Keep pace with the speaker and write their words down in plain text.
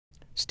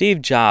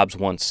Steve Jobs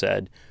once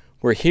said,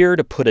 "We're here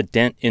to put a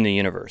dent in the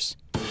universe."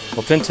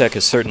 Well, FinTech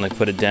has certainly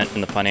put a dent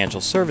in the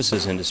financial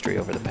services industry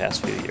over the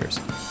past few years.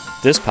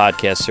 This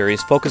podcast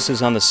series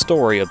focuses on the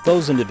story of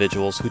those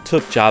individuals who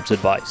took Jobs'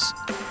 advice,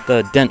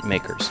 the dent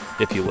makers,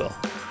 if you will.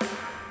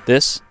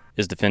 This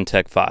is the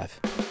FinTech 5.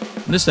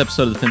 In this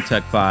episode of the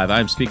FinTech 5,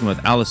 I'm speaking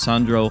with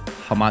Alessandro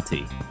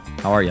Hatami.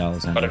 How are you,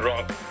 Alessandro? Got it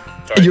wrong.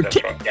 Sorry,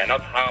 that's wrong. Yeah,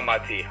 not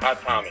Hamati,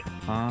 Hatami.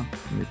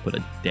 Let me put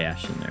a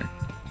dash in there.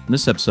 In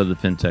this episode of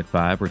the FinTech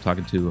 5, we're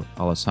talking to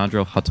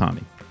Alessandro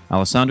Hatami.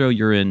 Alessandro,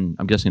 you're in,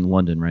 I'm guessing,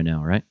 London right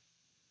now, right?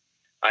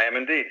 I am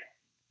indeed.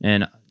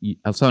 And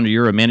Alessandro,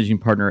 you're a managing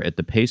partner at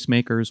the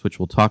Pacemakers, which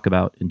we'll talk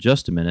about in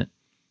just a minute.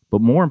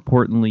 But more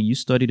importantly, you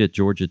studied at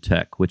Georgia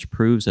Tech, which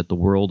proves that the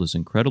world is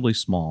incredibly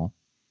small,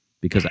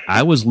 because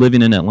I was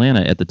living in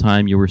Atlanta at the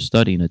time you were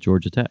studying at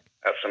Georgia Tech.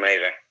 That's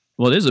amazing.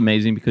 Well, it is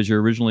amazing because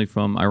you're originally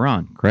from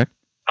Iran, correct?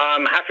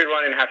 Half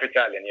Iranian, half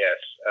Italian, yes.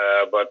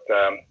 But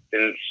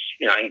since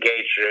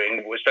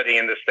engaged, we're studying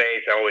in the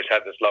States, I always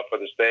had this love for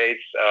the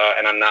States,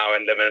 and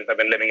I've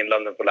been living in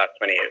London for the last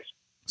 20 years.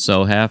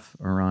 So half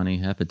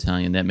Iranian, half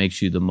Italian. That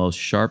makes you the most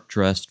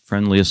sharp-dressed,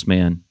 friendliest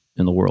man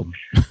in the world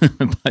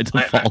by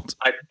default.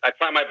 I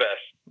try my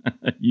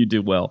best. You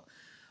do well.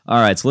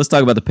 All right, so let's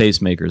talk about the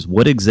Pacemakers.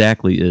 What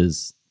exactly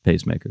is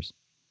Pacemakers?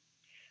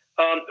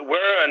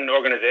 We're an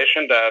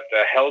organization that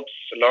helps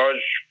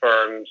large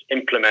firms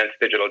implement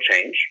digital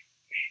change.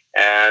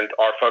 And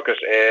our focus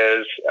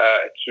is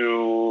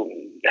to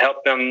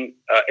help them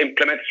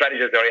implement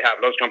strategies they already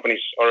have. Those companies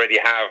already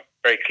have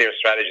very clear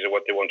strategies of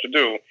what they want to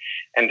do,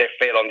 and they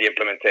fail on the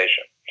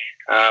implementation.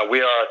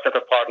 We are a set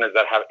of partners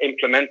that have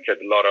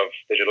implemented a lot of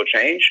digital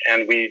change,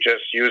 and we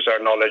just use our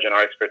knowledge and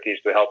our expertise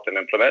to help them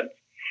implement,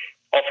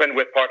 often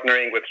with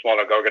partnering with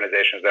smaller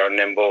organizations that are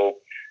nimble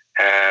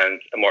and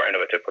more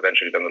innovative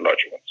potentially than the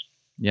larger ones.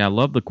 Yeah, I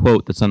love the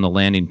quote that's on the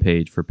landing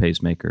page for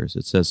Pacemakers.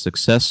 It says,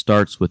 "Success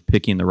starts with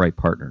picking the right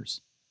partners."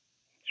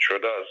 Sure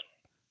does.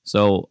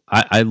 So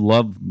I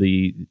love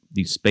the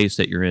space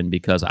that you're in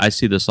because I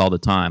see this all the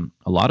time.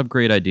 A lot of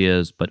great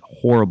ideas, but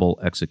horrible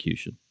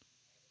execution.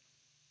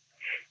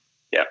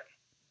 Yeah.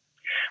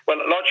 Well,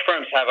 large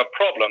firms have a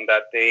problem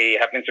that they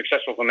have been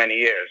successful for many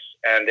years,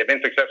 and they've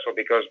been successful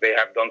because they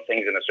have done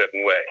things in a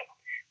certain way.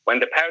 When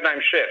the paradigm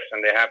shifts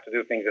and they have to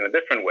do things in a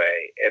different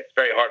way, it's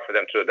very hard for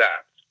them to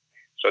adapt.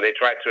 So they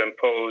try to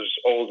impose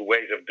old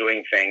ways of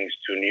doing things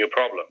to new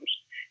problems,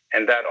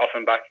 and that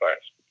often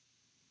backfires.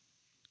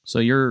 So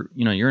you're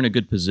in a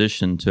good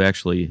position to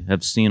actually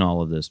have seen all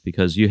of this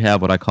because you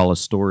have what I call a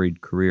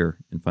storied career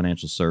in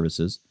financial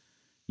services.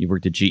 You've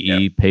worked at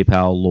GE,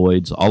 PayPal,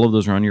 Lloyd's, all of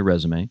those are on your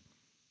resume,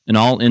 and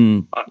all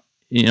in,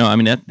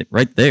 that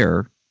right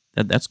there,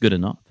 that's good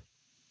enough.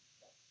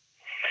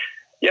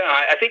 Yeah,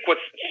 I think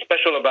what's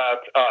special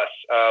about us,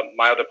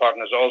 my other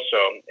partners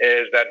also,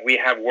 is that we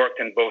have worked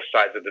in both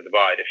sides of the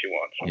divide, if you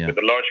want, with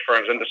the large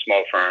firms and the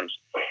small firms.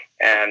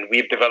 And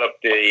we've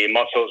developed the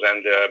muscles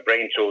and the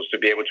brain tools to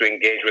be able to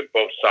engage with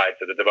both sides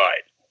of the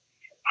divide.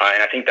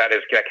 And I think that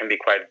can be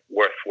quite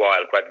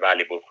worthwhile, quite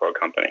valuable for a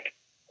company.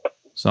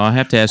 So I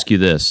have to ask you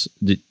this.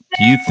 Do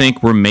you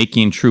think we're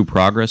making true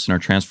progress in our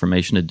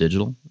transformation to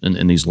digital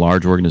in these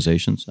large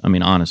organizations? I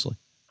mean, honestly.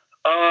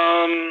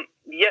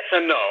 Yes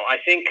and no. I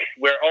think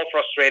we're all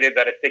frustrated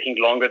that it's taking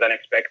longer than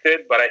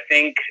expected, but I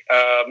think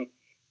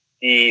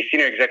the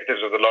senior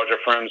executives of the larger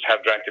firms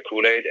have drank the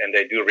Kool-Aid, and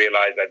they do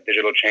realize that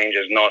digital change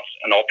is not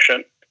an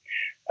option.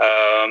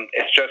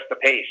 It's just the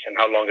pace and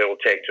how long it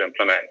will take to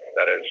implement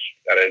that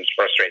is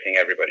frustrating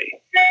everybody,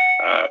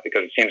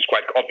 because it seems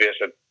quite obvious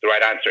that the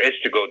right answer is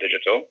to go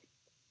digital.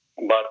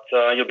 But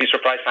you'll be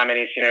surprised how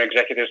many senior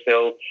executives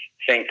still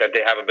think that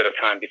they have a bit of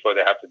time before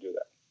they have to do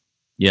that.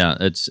 Yeah,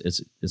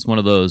 it's one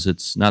of those.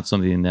 It's not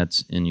something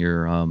that's in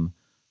your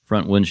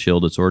front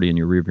windshield. It's already in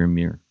your rearview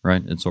mirror,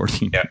 right? It's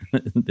already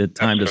the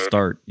time to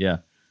start. Yeah,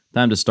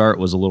 time to start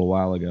was a little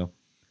while ago.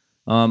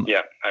 I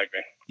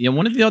agree. Yeah,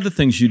 one of the other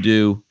things you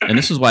do, and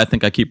this is why I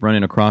think I keep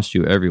running across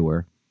you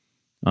everywhere.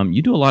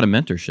 You do a lot of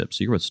mentorship.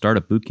 So you're with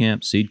Startup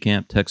Bootcamp, Seed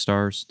Camp,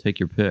 Techstars. Take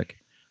your pick.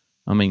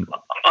 I mean,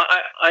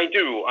 I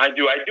do. I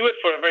do it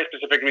for a very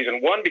specific reason.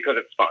 One, because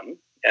it's fun.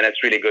 And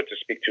it's really good to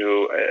speak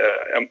to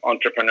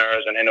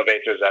entrepreneurs and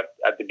innovators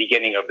at the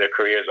beginning of their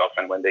careers,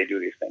 often when they do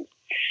these things.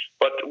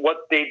 But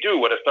what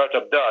a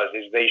startup does,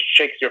 is they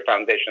shake your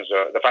foundations,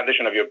 the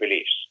foundation of your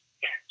beliefs.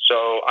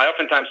 So I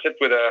oftentimes sit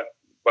with a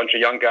bunch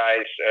of young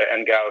guys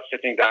and gals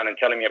sitting down and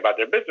telling me about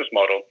their business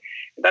model,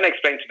 and then I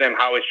explain to them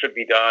how it should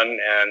be done,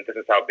 and this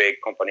is how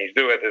big companies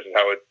do it. This is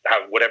how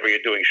whatever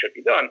you're doing should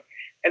be done.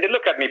 And they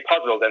look at me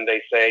puzzled, and they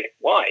say,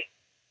 "Why?"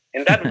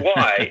 And that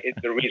why is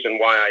the reason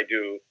why I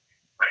do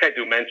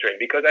mentoring,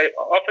 because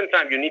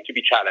oftentimes you need to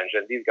be challenged,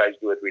 and these guys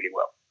do it really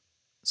well.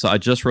 So I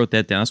just wrote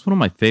that down. That's one of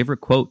my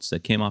favorite quotes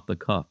that came off the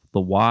cuff. The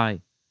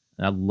why.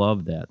 I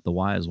love that. The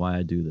why is why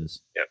I do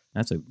this. Yep.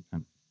 That's a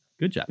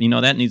good job. I'm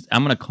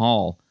going to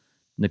call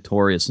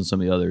Notorious and some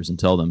of the others and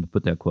tell them to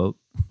put that quote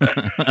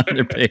on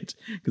their page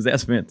because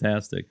that's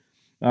fantastic.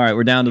 All right,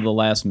 we're down to the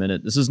last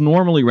minute. This is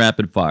normally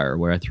rapid fire,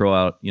 where I throw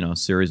out, a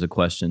series of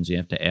questions you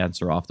have to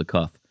answer off the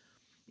cuff.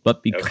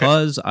 But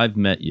because I've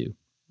met you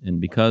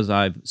and because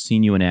I've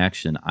seen you in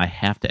action, I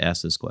have to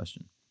ask this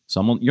question.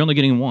 So you're only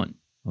getting one,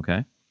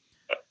 okay?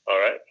 All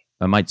right.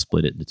 I might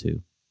split it into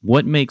two.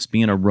 What makes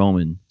being a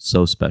Roman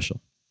so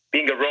special?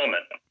 Being a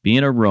Roman.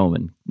 Being a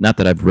Roman. Not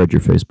that I've read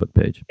your Facebook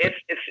page. It's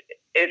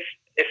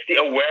the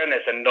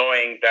awareness and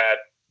knowing that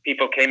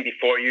people came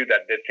before you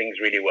that did things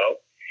really well.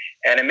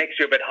 And it makes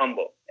you a bit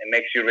humble. It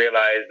makes you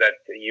realize that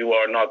you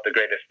are not the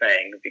greatest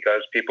thing because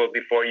people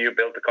before you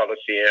built the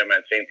Colosseum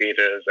and St.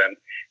 Peter's and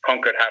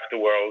conquered half the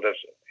world.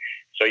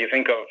 So you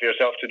think of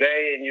yourself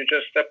today and you're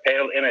just a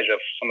pale image of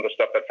some of the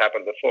stuff that's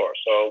happened before.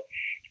 So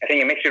I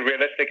think it makes you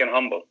realistic and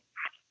humble.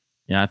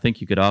 Yeah, I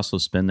think you could also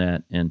spin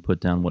that and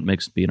put down what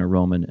makes being a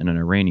Roman and an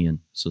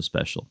Iranian so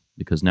special.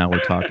 Because now we're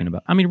talking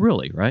about,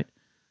 really, right?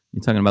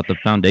 You're talking about the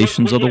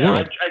foundations of the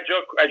world.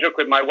 I joke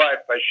with my wife.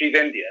 She's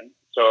Indian.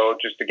 So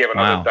just to give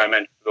another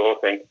dimension to the whole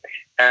thing.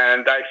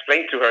 And I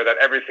explained to her that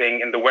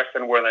everything in the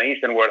Western world and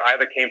Eastern world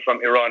either came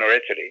from Iran or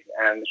Italy.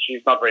 And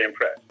she's not very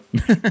impressed.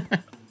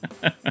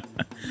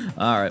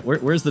 All right.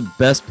 Where's the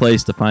best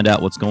place to find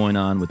out what's going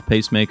on with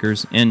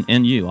Pacemakers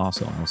and you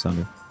also,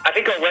 Alessandro? I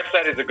think our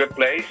website is a good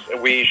place.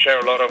 We share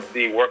a lot of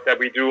the work that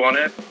we do on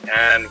it.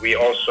 And we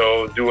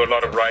also do a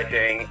lot of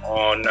writing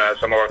on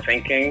some of our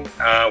thinking,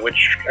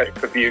 which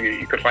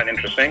you could find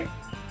interesting.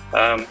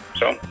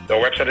 So the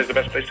website is the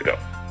best place to go.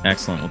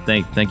 Excellent. Well,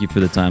 thank you for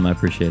the time. I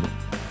appreciate it.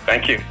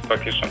 Thank you. Talk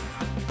to you soon.